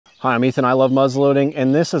Hi, I'm Ethan. I love muzzleloading,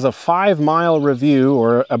 and this is a 5-mile review,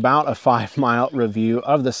 or about a 5-mile review,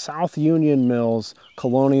 of the South Union Mills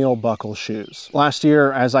Colonial buckle shoes. Last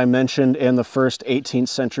year, as I mentioned in the first 18th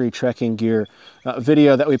century trekking gear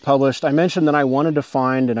video that we published, I mentioned that I wanted to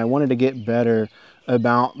find and I wanted to get better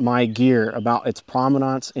about my gear, about its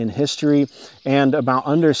provenance in history, and about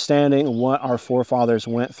understanding what our forefathers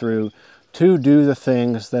went through to do the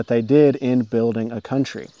things that they did in building a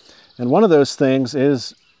country. And one of those things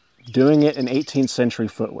is doing it in 18th century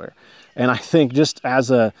footwear. And I think just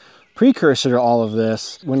as a precursor to all of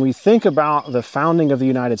this, when we think about the founding of the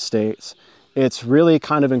United States, it's really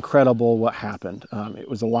kind of incredible what happened. It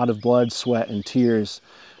was a lot of blood, sweat, and tears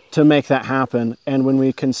to make that happen. And when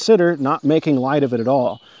we consider, not making light of it at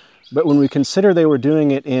all, but when we consider they were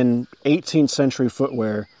doing it in 18th century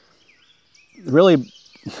footwear, really,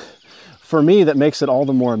 for me, that makes it all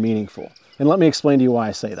the more meaningful. And let me explain to you why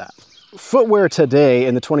I say that. Footwear today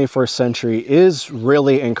in the 21st century is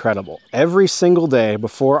really incredible. Every single day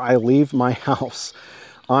before I leave my house,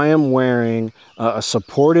 I am wearing a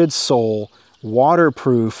supported sole,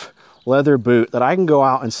 waterproof leather boot that I can go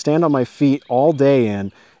out and stand on my feet all day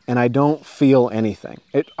in, and I don't feel anything.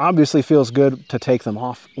 It obviously feels good to take them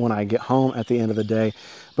off when I get home at the end of the day,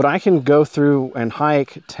 but I can go through and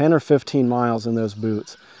hike 10 or 15 miles in those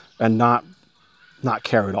boots and not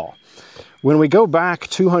care at all. When we go back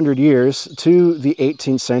 200 years to the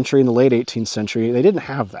 18th century, in the late 18th century, they didn't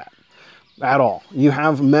have that at all. You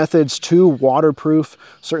have methods to waterproof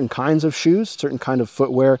certain kinds of shoes, certain kind of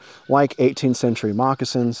footwear, like 18th century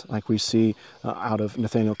moccasins, like we see out of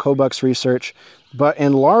Nathaniel Kobuck's research. But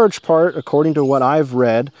in large part, according to what I've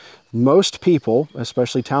read, most people,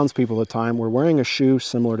 especially townspeople at the time, were wearing a shoe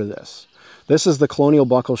similar to this. This is the Colonial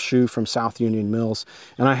buckle shoe from South Union Mills,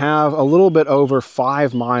 and I have a little bit over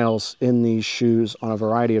 5 miles in these shoes on a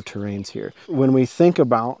variety of terrains here. When we think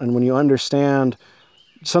about and when you understand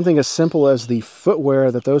something as simple as the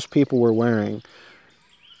footwear that those people were wearing,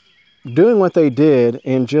 doing what they did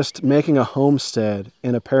and just making a homestead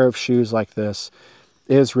in a pair of shoes like this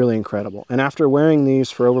is really incredible. And after wearing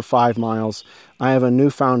these for over 5 miles, I have a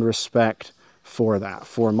newfound respect for that,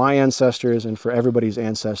 for my ancestors and for everybody's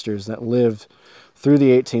ancestors that lived through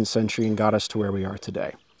the 18th century and got us to where we are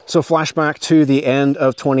today. So flashback to the end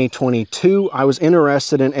of 2022, I was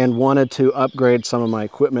interested in and wanted to upgrade some of my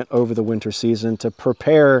equipment over the winter season to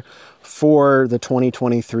prepare for the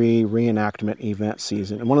 2023 reenactment event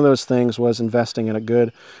season. And one of those things was investing in a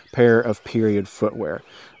good pair of period footwear.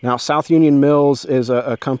 Now, South Union Mills is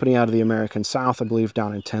a company out of the American South, I believe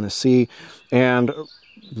down in Tennessee, and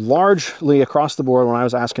largely across the board, when I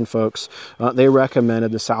was asking folks, they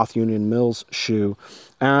recommended the South Union Mills shoe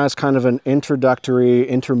as kind of an introductory,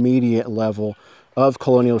 intermediate level of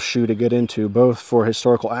Colonial shoe to get into, both for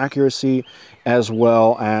historical accuracy as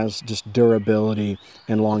well as just durability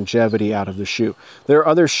and longevity out of the shoe. There are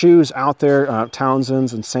other shoes out there,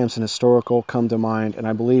 Townsend's and Samson Historical come to mind, and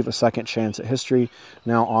I believe A Second Chance at History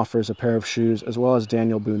now offers a pair of shoes, as well as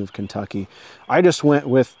Daniel Boone of Kentucky. I just went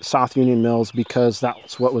with South Union Mills because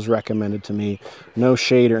that's what was recommended to me. No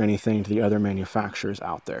shade or anything to the other manufacturers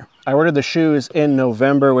out there. I ordered the shoes in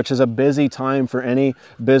November, which is a busy time for any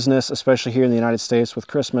business, especially here in the United States with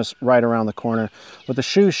Christmas right around the corner. But the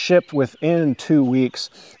shoes shipped within 2 weeks,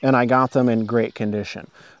 and I got them in great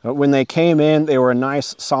condition. When they came in, they were a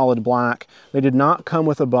nice solid black. They did not come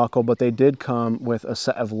with a buckle, but they did come with a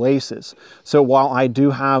set of laces. So while I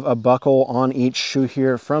do have a buckle on each shoe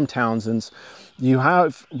here from Townsend's, you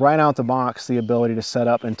have right out the box the ability to set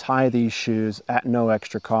up and tie these shoes at no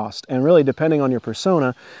extra cost. And really, depending on your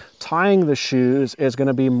persona, tying the shoes is going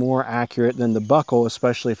to be more accurate than the buckle,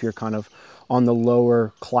 especially if you're kind of on the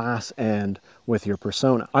lower class end with your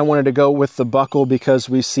persona. I wanted to go with the buckle because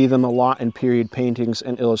we see them a lot in period paintings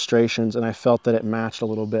and illustrations, and I felt that it matched a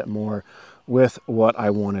little bit more with what I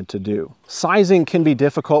wanted to do. Sizing can be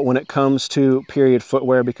difficult when it comes to period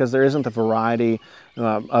footwear because there isn't the variety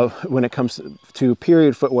when it comes to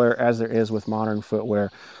period footwear as there is with modern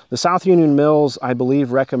footwear. The South Union Mills, I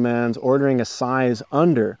believe, recommends ordering a size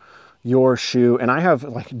under your shoe, and I have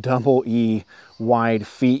like double E wide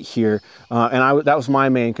feet here, and that was my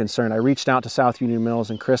main concern. I reached out to South Union Mills,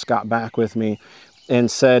 and Chris got back with me and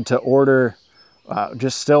said to order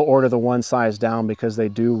just still order the one size down because they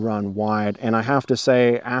do run wide. And I have to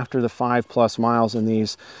say, after the 5+ miles in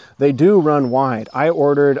these, they do run wide. I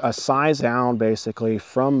ordered a size down basically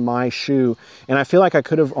from my shoe, and I feel like I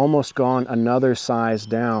could have almost gone another size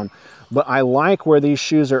down. But I like where these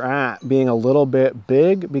shoes are at being a little bit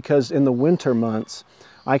big because in the winter months,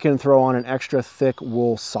 I can throw on an extra thick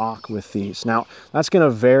wool sock with these. Now, that's going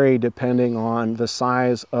to vary depending on the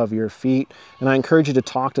size of your feet, and I encourage you to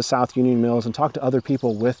talk to South Union Mills and talk to other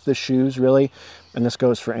people with the shoes, really, and this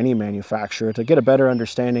goes for any manufacturer, to get a better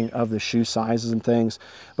understanding of the shoe sizes and things.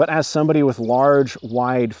 But as somebody with large,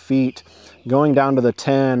 wide feet, going down to the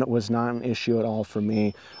 10 was not an issue at all for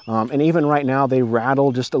me. And even right now, they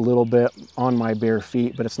rattle just a little bit on my bare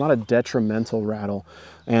feet, but it's not a detrimental rattle.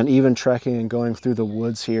 And even trekking and going through the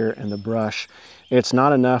woods here and the brush, it's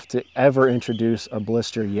not enough to ever introduce a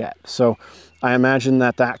blister yet. So I imagine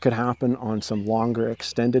that that could happen on some longer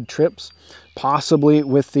extended trips, possibly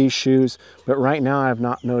with these shoes, but right now I've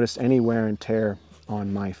not noticed any wear and tear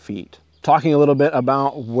on my feet. Talking a little bit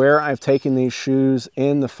about where I've taken these shoes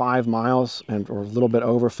in the 5 miles or a little bit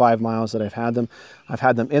over 5 miles that I've had them. I've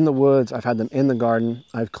had them in the woods, I've had them in the garden,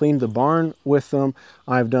 I've cleaned the barn with them,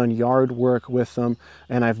 I've done yard work with them,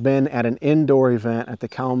 and I've been at an indoor event at the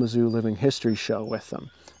Kalamazoo Living History Show with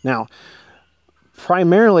them. Now,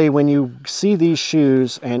 primarily when you see these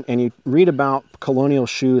shoes and you read about Colonial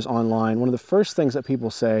shoes online, one of the first things that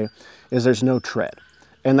people say is there's no tread.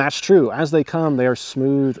 And that's true. As they come, they are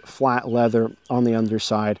smooth, flat leather on the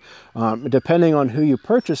underside. Depending on who you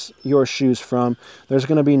purchase your shoes from, there's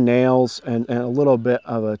going to be nails and a little bit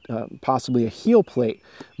of possibly a heel plate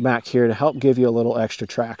back here to help give you a little extra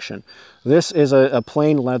traction. This is a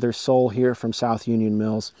plain leather sole here from South Union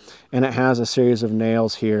Mills, and it has a series of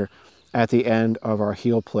nails here at the end of our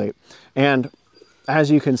heel plate. And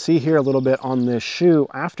as you can see here a little bit on this shoe,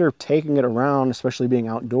 after taking it around, especially being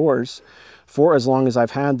outdoors, for as long as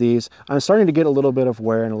I've had these, I'm starting to get a little bit of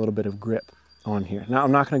wear and a little bit of grip on here. Now,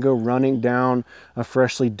 I'm not going to go running down a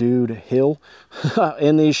freshly dewed hill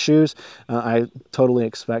in these shoes. I totally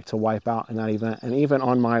expect to wipe out in that event. And even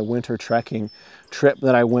on my winter trekking trip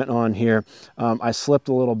that I went on here, I slipped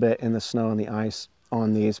a little bit in the snow and the ice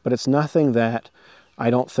on these, but it's nothing that I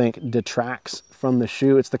don't think detracts from the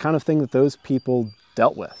shoe. It's the kind of thing that those people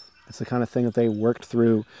dealt with. It's the kind of thing that they worked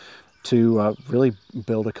through to really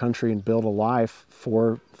build a country and build a life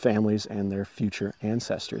for families and their future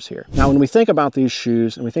ancestors here. Now, when we think about these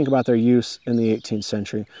shoes and we think about their use in the 18th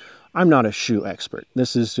century, I'm not a shoe expert.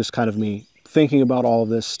 This is just kind of me thinking about all of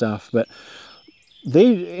this stuff, but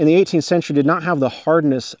they, in the 18th century, did not have the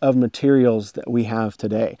hardness of materials that we have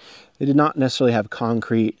today. They did not necessarily have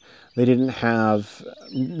concrete. They didn't have,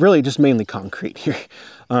 really just mainly concrete here.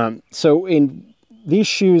 So these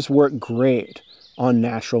shoes work great on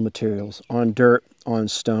natural materials, on dirt, on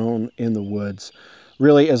stone, in the woods.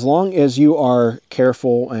 Really, as long as you are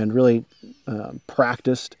careful and really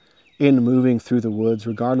practiced in moving through the woods,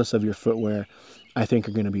 regardless of your footwear, I think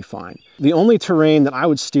you're going to be fine. The only terrain that I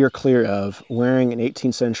would steer clear of wearing an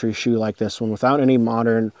 18th century shoe like this one without any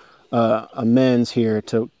modern amends here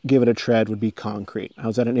to give it a tread would be concrete. I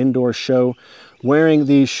was at an indoor show wearing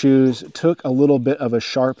these shoes, took a little bit of a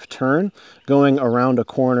sharp turn going around a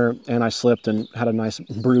corner, and I slipped and had a nice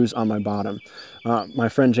bruise on my bottom. My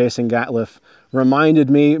friend Jason Gatliff reminded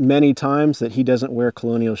me many times that he doesn't wear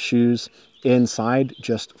Colonial shoes inside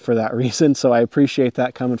just for that reason, so I appreciate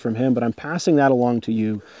that coming from him, but I'm passing that along to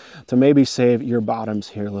you to maybe save your bottoms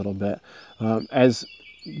here a little bit. As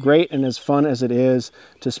great and as fun as it is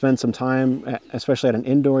to spend some time, especially at an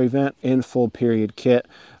indoor event, in full period kit,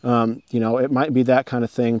 you know, it might be that kind of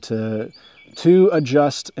thing to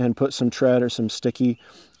adjust and put some tread or some sticky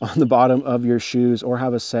on the bottom of your shoes, or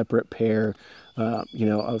have a separate pair, you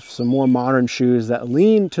know, of some more modern shoes that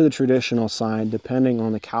lean to the traditional side, depending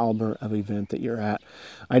on the caliber of event that you're at.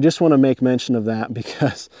 I just want to make mention of that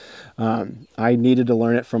because I needed to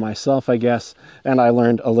learn it for myself, I guess, and I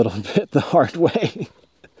learned a little bit the hard way.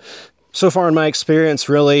 So far in my experience,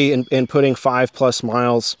 really, in putting 5+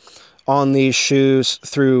 miles on these shoes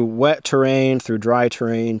through wet terrain, through dry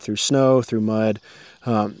terrain, through snow, through mud,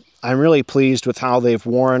 I'm really pleased with how they've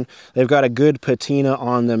worn. They've got a good patina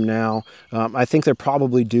on them now. I think they're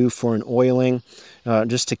probably due for an oiling,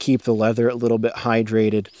 just to keep the leather a little bit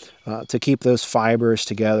hydrated, to keep those fibers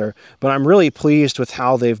together. But I'm really pleased with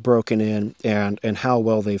how they've broken in and how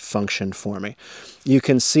well they've functioned for me. You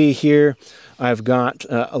can see here, I've got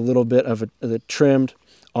a little bit of the trimmed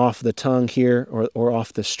off the tongue here, or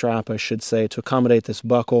off the strap, I should say, to accommodate this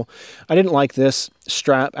buckle. I didn't like this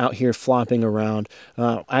strap out here flopping around.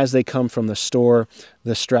 As they come from the store,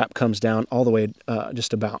 the strap comes down all the way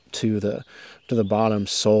just about to the bottom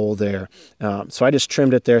sole there. So I just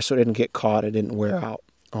trimmed it there so it didn't get caught, it didn't wear out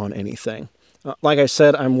on anything. Like I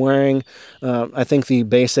said, I'm wearing, I think, the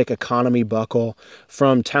basic economy buckle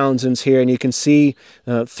from Townsend's here, and you can see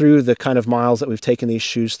through the kind of miles that we've taken these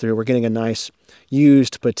shoes through, we're getting a nice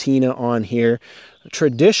used patina on here.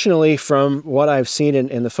 Traditionally, from what I've seen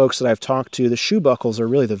in the folks that I've talked to, the shoe buckles are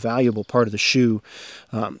really the valuable part of the shoe.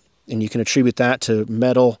 And you can attribute that to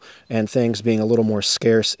metal and things being a little more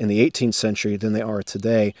scarce in the 18th century than they are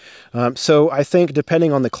today. So I think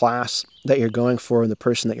depending on the class that you're going for and the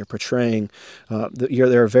person that you're portraying,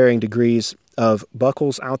 there are varying degrees of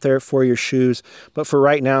buckles out there for your shoes. But for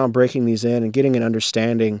right now, breaking these in and getting an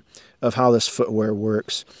understanding of how this footwear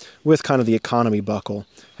works with kind of the economy buckle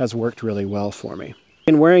has worked really well for me.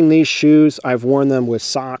 In wearing these shoes, I've worn them with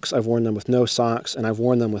socks, I've worn them with no socks, and I've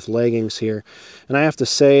worn them with leggings here. And I have to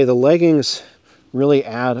say, the leggings really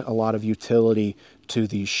add a lot of utility to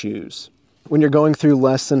these shoes. When you're going through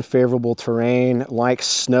less than favorable terrain, like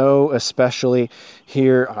snow especially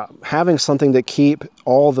here, having something to keep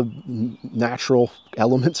all the natural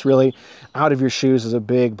elements really out of your shoes is a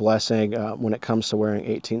big blessing when it comes to wearing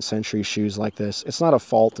 18th century shoes like this. It's not a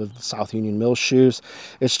fault of the South Union Mills shoes,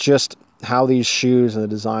 it's just how these shoes and the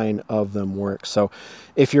design of them work. So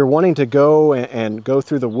if you're wanting to go and go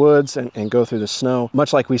through the woods and go through the snow,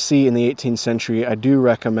 much like we see in the 18th century, I do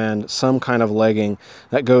recommend some kind of legging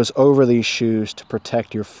that goes over these shoes to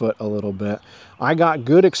protect your foot a little bit. I got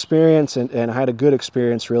good experience and I had a good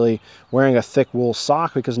experience really wearing a thick wool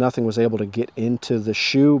sock because nothing was able to get into the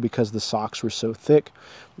shoe because the socks were so thick.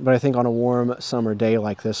 But I think on a warm summer day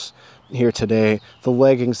like this here today, the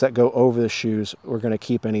leggings that go over the shoes are going to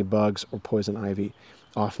keep any bugs or poison ivy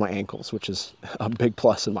off my ankles, which is a big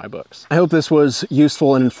plus in my books. I hope this was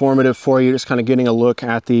useful and informative for you, just kind of getting a look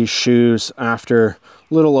at these shoes after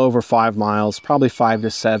a little over 5 miles, probably 5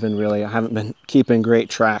 to 7 really. I haven't been keeping great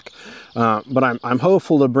track, but I'm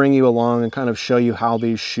hopeful to bring you along and kind of show you how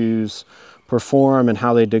these shoes perform and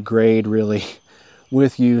how they degrade really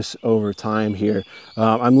with use over time here.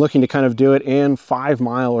 I'm looking to kind of do it in 5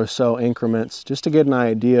 mile or so increments just to get an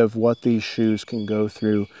idea of what these shoes can go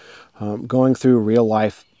through going through real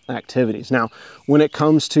life activities. Now, when it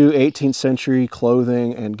comes to 18th century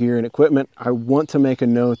clothing and gear and equipment, I want to make a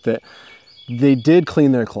note that they did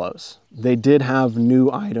clean their clothes. They did have new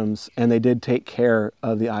items and they did take care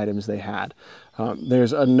of the items they had.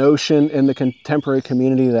 There's a notion in the contemporary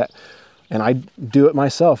community that, and I do it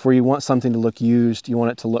myself, where you want something to look used, you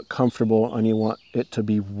want it to look comfortable, and you want it to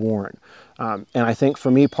be worn. And I think for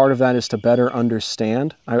me, part of that is to better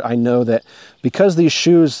understand. I know that because these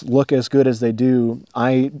shoes look as good as they do,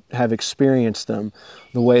 I have experienced them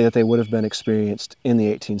the way that they would have been experienced in the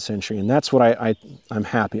 18th century. And that's what I'm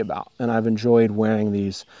happy about. And I've enjoyed wearing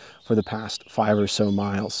these for the past 5 or so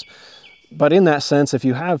miles. But in that sense, if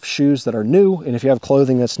you have shoes that are new, and if you have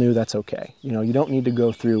clothing that's new, that's okay. You know, you don't need to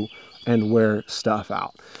go through and wear stuff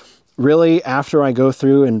out. Really, after I go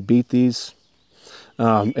through and beat these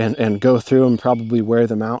and go through and probably wear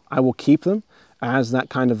them out, I will keep them as that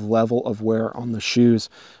kind of level of wear on the shoes.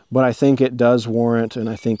 But I think it does warrant, and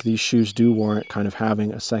I think these shoes do warrant kind of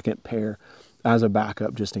having a second pair as a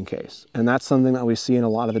backup just in case. And that's something that we see in a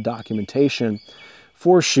lot of the documentation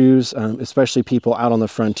for shoes, especially people out on the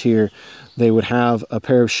frontier. They would have a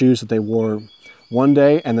pair of shoes that they wore one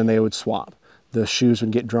day and then they would swap. The shoes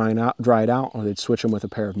would get dried out, or they'd switch them with a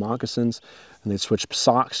pair of moccasins, and they'd switch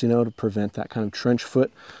socks, you know, to prevent that kind of trench foot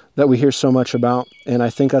that we hear so much about. And I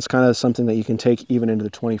think that's kind of something that you can take even into the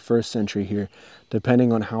 21st century here,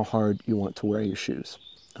 depending on how hard you want to wear your shoes.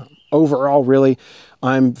 Overall, really,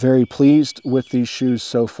 I'm very pleased with these shoes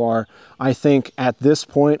so far. I think at this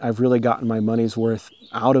point, I've really gotten my money's worth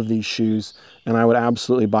out of these shoes, and I would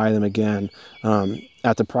absolutely buy them again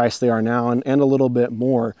at the price they are now, and a little bit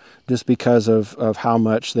more, just because of how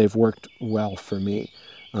much they've worked well for me.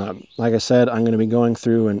 Like I said, I'm going to be going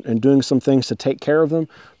through and doing some things to take care of them,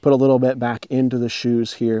 put a little bit back into the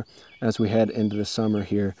shoes here as we head into the summer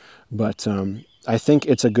here. But I think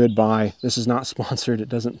it's a good buy. This is not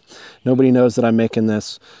sponsored. Nobody knows that I'm making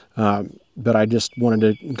this, but I just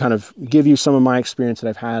wanted to kind of give you some of my experience that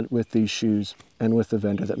I've had with these shoes and with the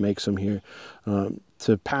vendor that makes them here,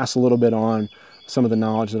 to pass a little bit on some of the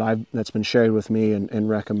knowledge that's been shared with me and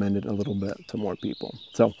recommended a little bit to more people.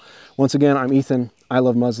 So once again, I'm Ethan. I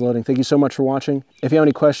love muzzleloading. Thank you so much for watching. If you have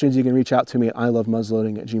any questions, you can reach out to me at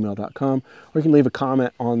ilovemuzzleloading@gmail.com, or you can leave a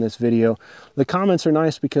comment on this video. The comments are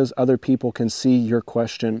nice because other people can see your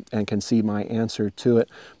question and can see my answer to it.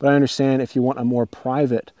 But I understand if you want a more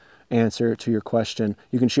private answer to your question,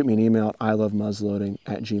 you can shoot me an email at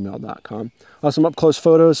ilovemuzzleloading@gmail.com. Some up-close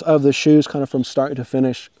photos of the shoes kind of from start to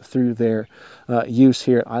finish through their use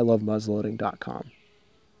here at ilovemuzzleloading.com.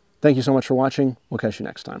 Thank you so much for watching. We'll catch you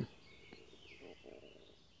next time.